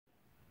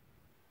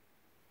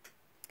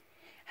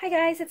Hi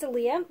guys, it's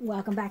Aaliyah.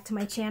 Welcome back to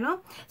my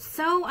channel.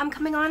 So I'm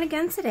coming on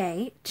again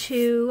today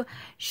to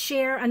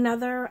share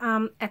another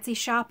Etsy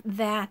shop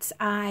that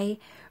I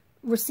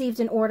received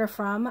an order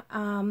from.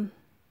 Oh,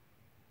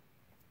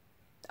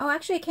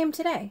 actually it came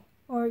today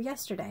or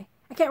yesterday.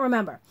 I can't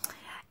remember.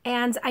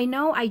 And I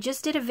know I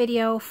just did a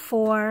video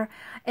for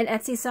an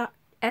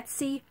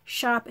Etsy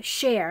shop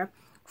share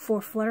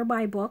for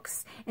Flutterby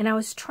books, and I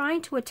was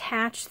trying to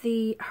attach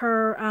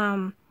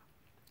her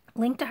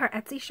link to her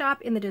Etsy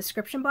shop in the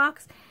description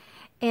box,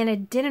 and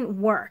it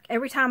didn't work.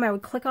 Every time I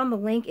would click on the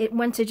link, it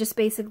went to just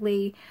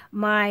basically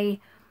my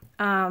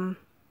kind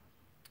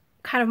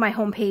of my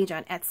homepage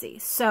on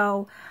Etsy.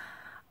 So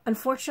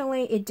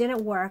unfortunately it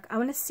didn't work. I'm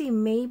gonna see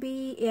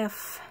maybe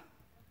if,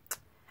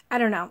 I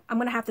don't know, I'm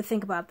gonna have to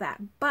think about that.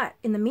 But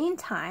in the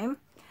meantime,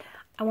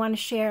 I want to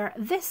share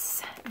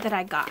this that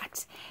I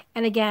got.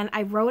 And again,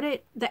 I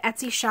wrote the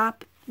Etsy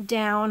shop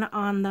down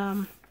on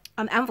the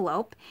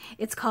envelope.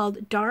 It's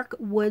called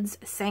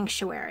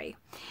DarkWoodsSanctuary,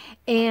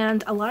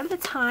 and a lot of the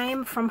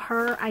time from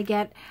her I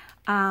get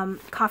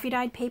coffee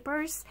dyed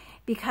papers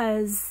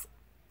because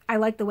I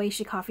like the way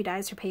she coffee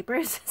dyes her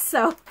papers,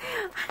 so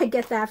I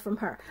get that from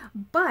her.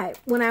 But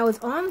when I was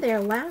on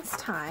there last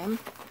time,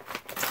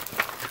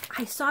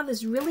 I saw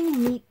this really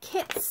neat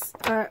kits,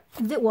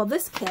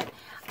 this kit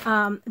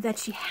that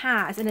she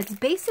has, and it's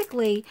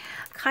basically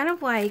kind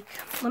of like,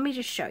 let me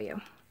just show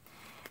you.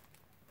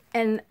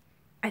 And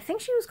I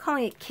think she was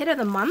calling it Kit of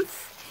the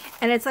Month,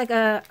 and it's like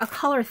a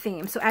color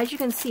theme. So as you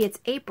can see, it's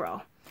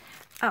April.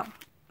 Oh,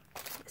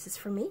 this is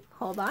for me.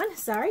 Hold on.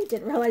 Sorry,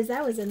 didn't realize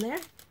that was in there.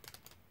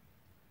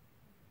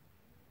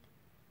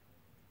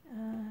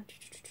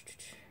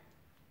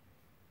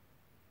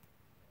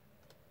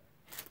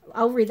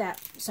 I'll read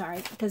that.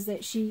 Sorry, because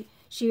she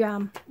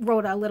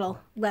wrote a little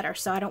letter,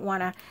 so I don't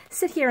want to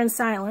sit here in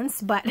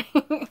silence. But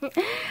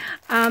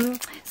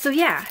so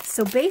yeah.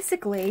 So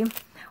basically,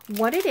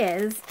 what it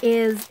is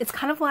it's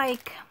kind of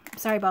like,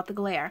 sorry about the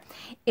glare,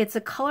 it's a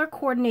color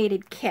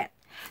coordinated kit.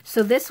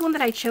 So this one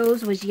that I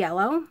chose was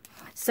yellow.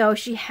 So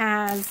she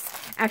has,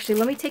 actually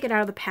let me take it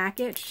out of the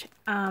package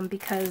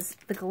because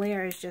the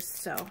glare is just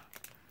so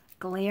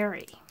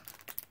glary.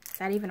 Is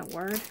that even a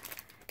word?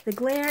 The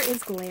glare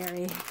is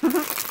glary.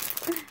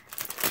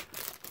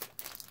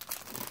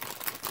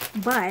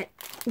 But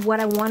what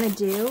I want to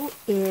do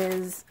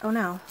is, oh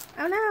no,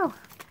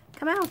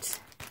 come out,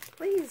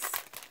 please.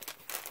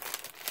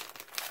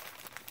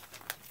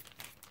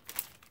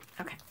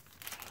 Okay.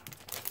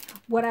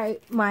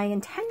 My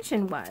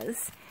intention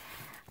was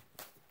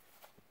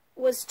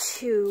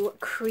to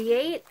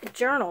create a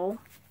journal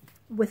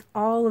with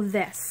all of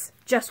this,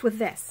 just with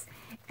this,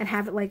 and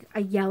have it like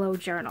a yellow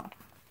journal.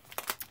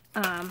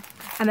 And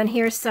then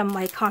here's some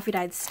like coffee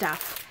dyed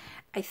stuff.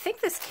 I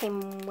think this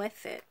came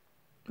with it,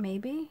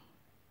 maybe?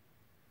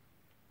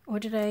 Or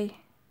did I?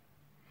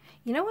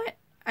 You know what?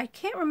 I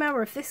can't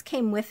remember if this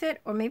came with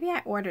it or maybe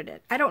I ordered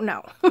it. I don't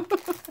know.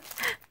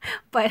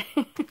 But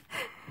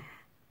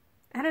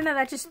I don't know,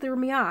 that just threw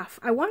me off.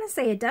 I want to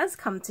say it does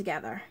come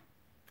together,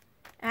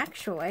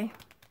 actually.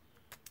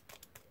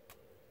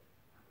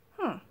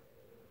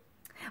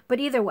 But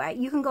either way,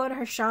 you can go to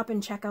her shop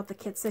and check out the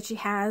kits that she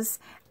has,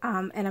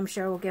 and I'm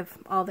sure we'll give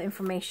all the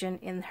information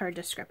in her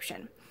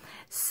description.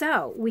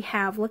 So we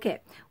have,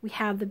 we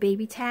have the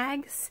baby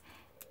tags,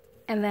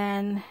 and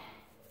then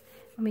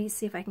let me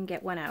see if I can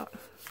get one out.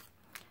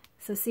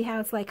 So see how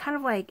it's like kind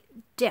of like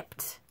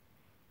dipped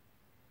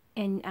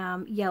in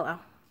yellow.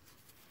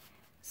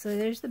 So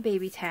there's the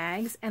baby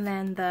tags, and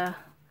then the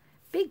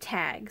big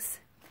tags.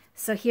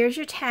 So here's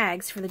your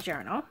tags for the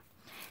journal.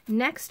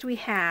 Next we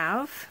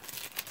have,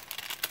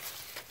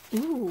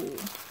 ooh,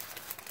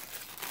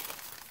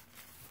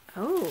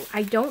 oh,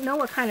 I don't know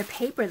what kind of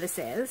paper this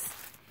is,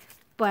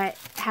 but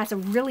it has a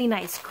really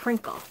nice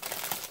crinkle.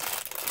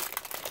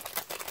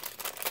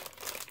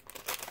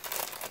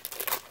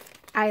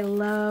 I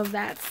love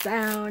that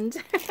sound.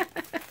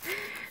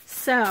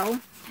 So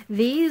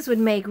these would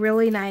make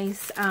really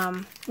nice,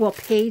 well,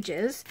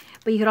 pages,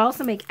 but you could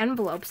also make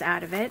envelopes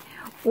out of it,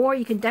 or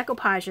you can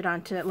decoupage it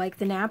onto like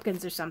the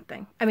napkins or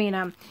something. I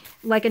mean,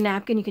 like a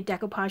napkin, you could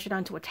decoupage it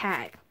onto a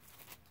tag.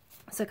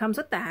 So it comes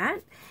with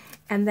that.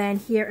 And then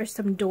here are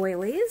some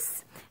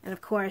doilies. And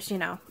of course, you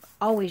know,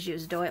 always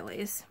use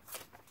doilies.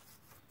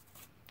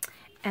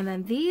 And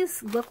then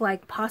these look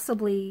like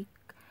possibly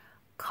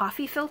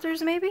coffee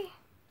filters, maybe.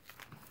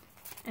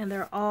 And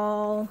they're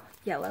all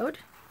yellowed.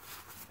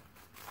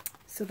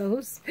 So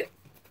those,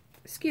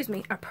 excuse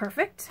me, are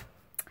perfect.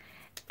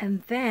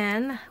 And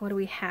then, what do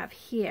we have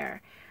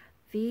here?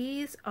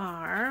 These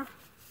are,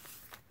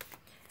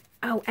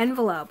 oh,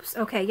 envelopes.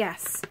 Okay,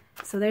 yes.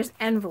 So there's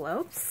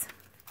envelopes.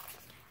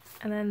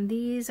 And then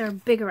these are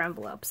bigger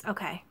envelopes.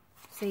 Okay,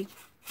 see,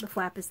 the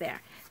flap is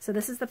there. So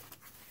this is the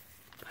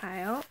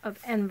pile of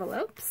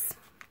envelopes.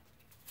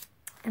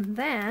 And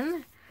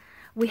then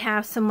we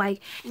have some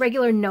like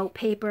regular note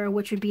paper,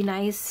 which would be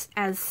nice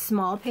as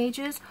small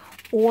pages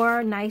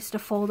or nice to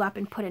fold up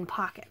and put in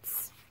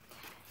pockets.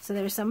 So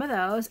there's some of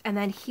those. And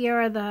then here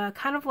are the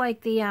kind of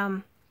like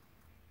the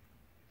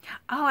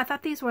Oh, I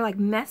thought these were like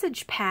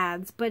message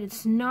pads, but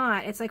it's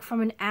not. It's like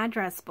from an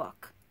address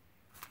book.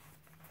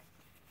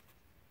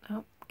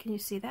 Oh, can you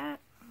see that?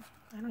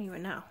 I don't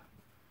even know.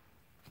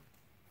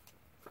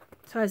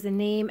 So it has the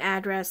name,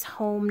 address,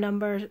 home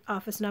number,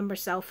 office number,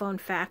 cell phone,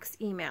 fax,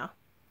 email.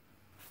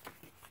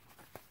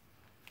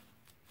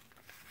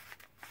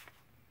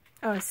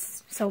 Oh,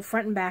 so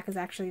front and back is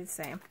actually the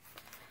same.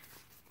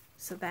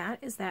 So that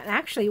is that.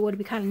 Actually, it would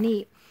be kind of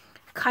neat.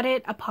 Cut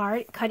it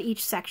apart, cut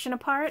each section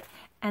apart,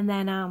 and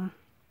then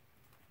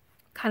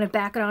kind of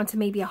back it onto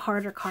maybe a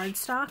harder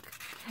cardstock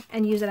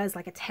and use it as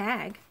like a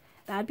tag.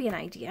 That'd be an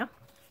idea.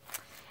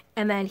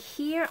 And then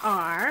here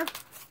are,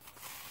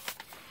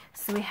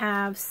 so we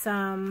have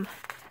some,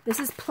 this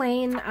is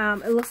plain,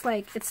 it looks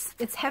like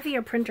it's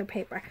heavier printer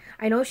paper.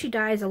 I know she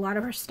dyes a lot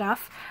of her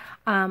stuff,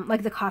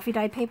 like the coffee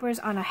dyed papers,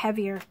 on a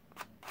heavier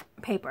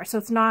paper. So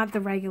it's not the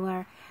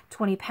regular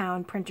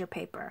 20-pound printer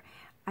paper.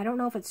 I don't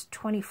know if it's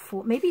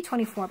 24, maybe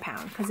 24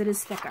 pound, because it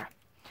is thicker.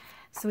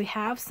 So we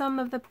have some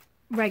of the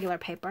regular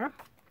paper.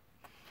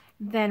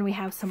 Then we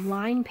have some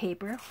line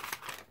paper.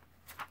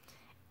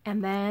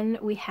 And then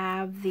we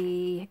have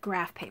the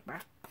graph paper.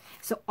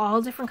 So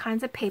all different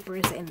kinds of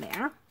papers in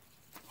there.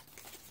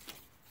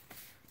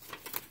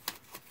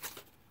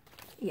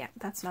 Yeah,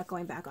 that's not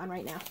going back on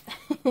right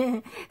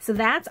now. So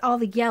that's all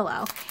the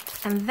yellow.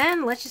 And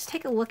then let's just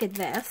take a look at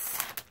this.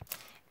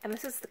 And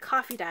this is the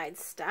coffee dyed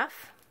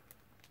stuff.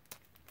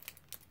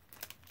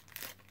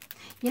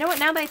 You know what,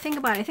 now that I think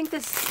about it, I think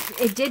this,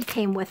 it did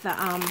came with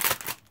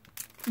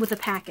a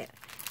packet.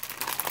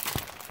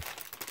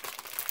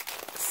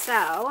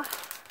 So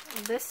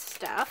this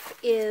stuff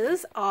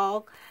is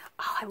all,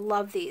 oh, I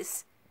love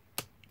these.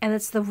 And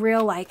it's the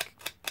real, like,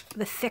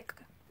 the thick,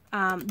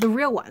 the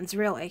real ones,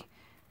 really.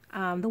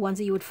 The ones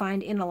that you would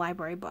find in a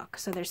library book.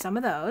 So there's some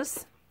of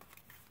those.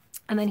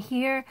 And then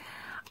here,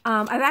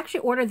 I've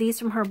actually ordered these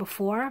from her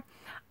before.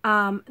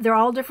 They're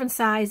all different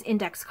size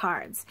index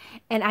cards.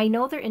 And I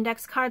know they're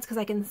index cards because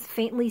I can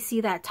faintly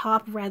see that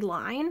top red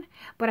line.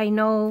 But I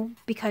know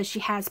because she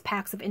has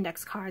packs of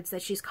index cards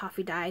that she's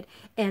coffee dyed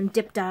and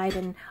dip dyed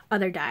and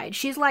other dyed.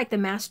 She's like the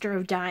master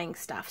of dyeing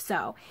stuff.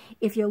 So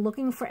if you're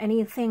looking for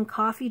anything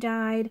coffee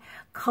dyed,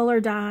 color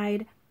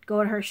dyed,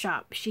 go to her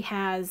shop. She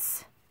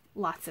has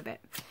lots of it.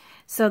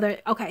 So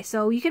there, okay,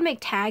 so you can make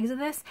tags of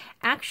this.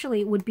 Actually,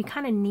 it would be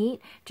kind of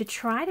neat to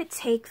try to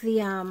take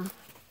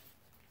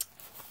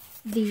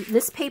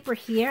this paper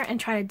here and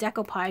try to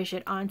decoupage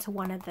it onto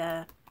one of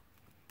the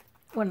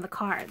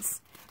cards.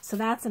 So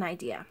that's an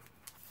idea.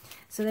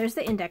 So there's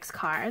the index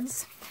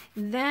cards.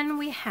 Then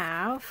we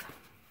have,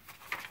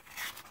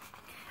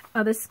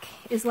 oh, this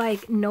is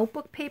like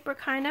notebook paper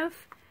kind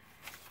of.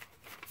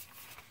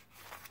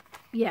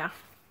 Yeah.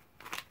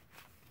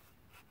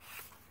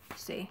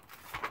 See.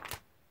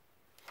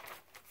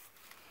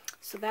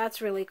 So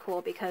that's really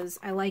cool because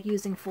I like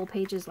using full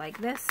pages like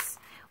this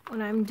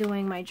when I'm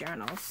doing my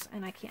journals,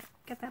 and I can't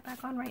get that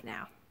back on right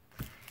now.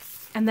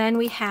 And then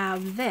we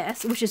have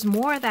this, which is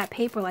more of that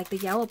paper, like the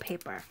yellow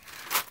paper.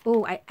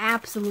 Oh, I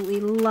absolutely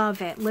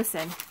love it.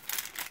 Listen.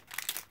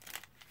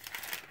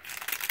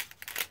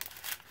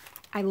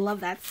 I love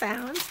that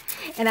sound.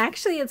 And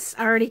actually, it's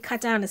already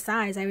cut down to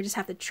size. I would just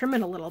have to trim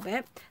it a little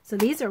bit. So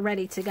these are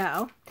ready to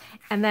go.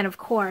 And then, of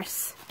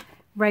course,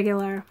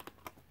 regular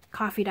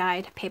coffee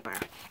dyed paper,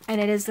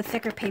 and it is the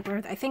thicker paper.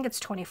 I think it's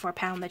 24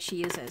 pound that she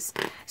uses,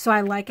 so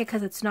I like it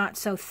because it's not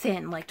so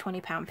thin like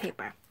 20-pound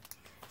paper.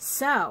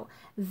 So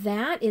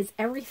that is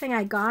everything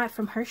I got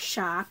from her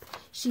shop.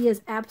 She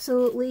is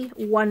absolutely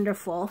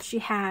wonderful. She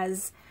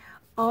has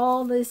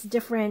all this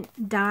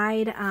different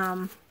dyed,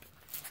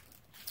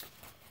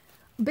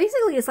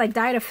 basically it's like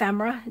dyed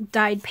ephemera,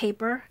 dyed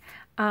paper,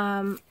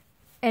 and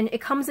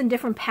it comes in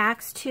different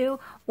packs too,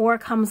 or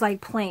it comes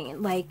like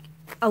plain. Like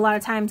a lot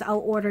of times I'll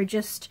order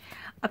just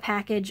a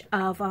package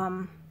of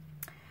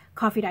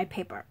coffee dyed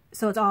paper.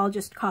 So it's all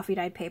just coffee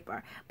dyed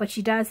paper. But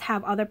she does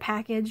have other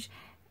packages,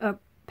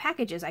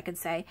 I could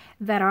say,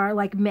 that are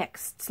like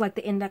mixed. Like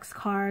the index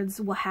cards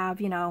will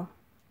have, you know,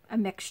 a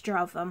mixture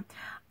of them.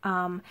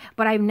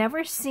 But I've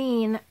never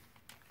seen,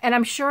 and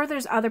I'm sure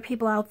there's other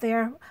people out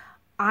there,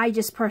 I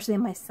just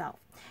personally myself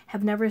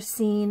have never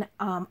seen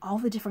all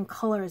the different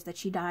colors that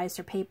she dyes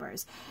her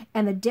papers.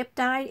 And the dip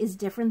dye is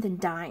different than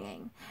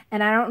dyeing.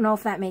 And I don't know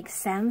if that makes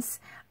sense.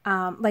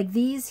 Like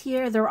these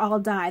here, they're all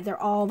dyed. They're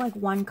all like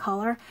one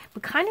color.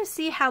 But kind of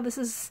see how this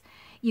is,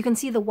 you can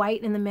see the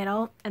white in the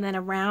middle and then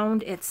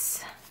around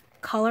it's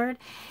colored.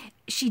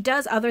 She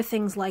does other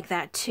things like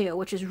that too,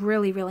 which is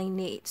really, really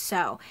neat.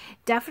 So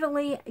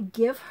definitely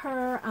give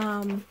her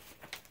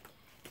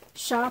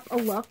shop a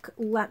look.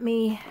 Let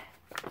me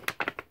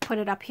put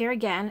it up here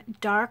again,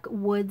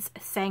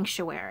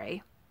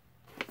 DarkWoodsSanctuary.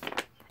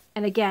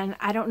 And again,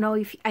 I don't know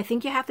if, I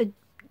think you have to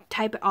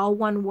type it all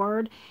one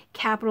word,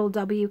 capital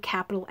W,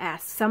 capital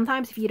S.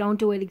 Sometimes if you don't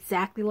do it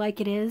exactly like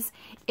it is,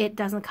 it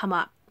doesn't come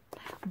up.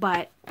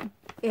 But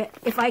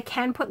if I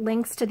can put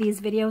links to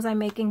these videos I'm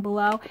making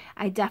below,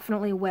 I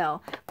definitely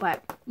will.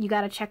 But you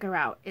got to check her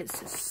out.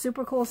 It's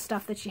super cool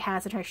stuff that she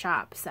has in her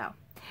shop. So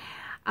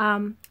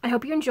I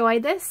hope you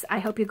enjoyed this. I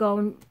hope you go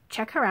and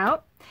check her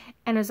out.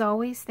 And as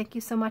always, thank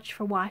you so much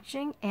for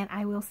watching, and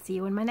I will see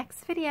you in my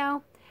next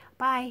video.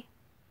 Bye.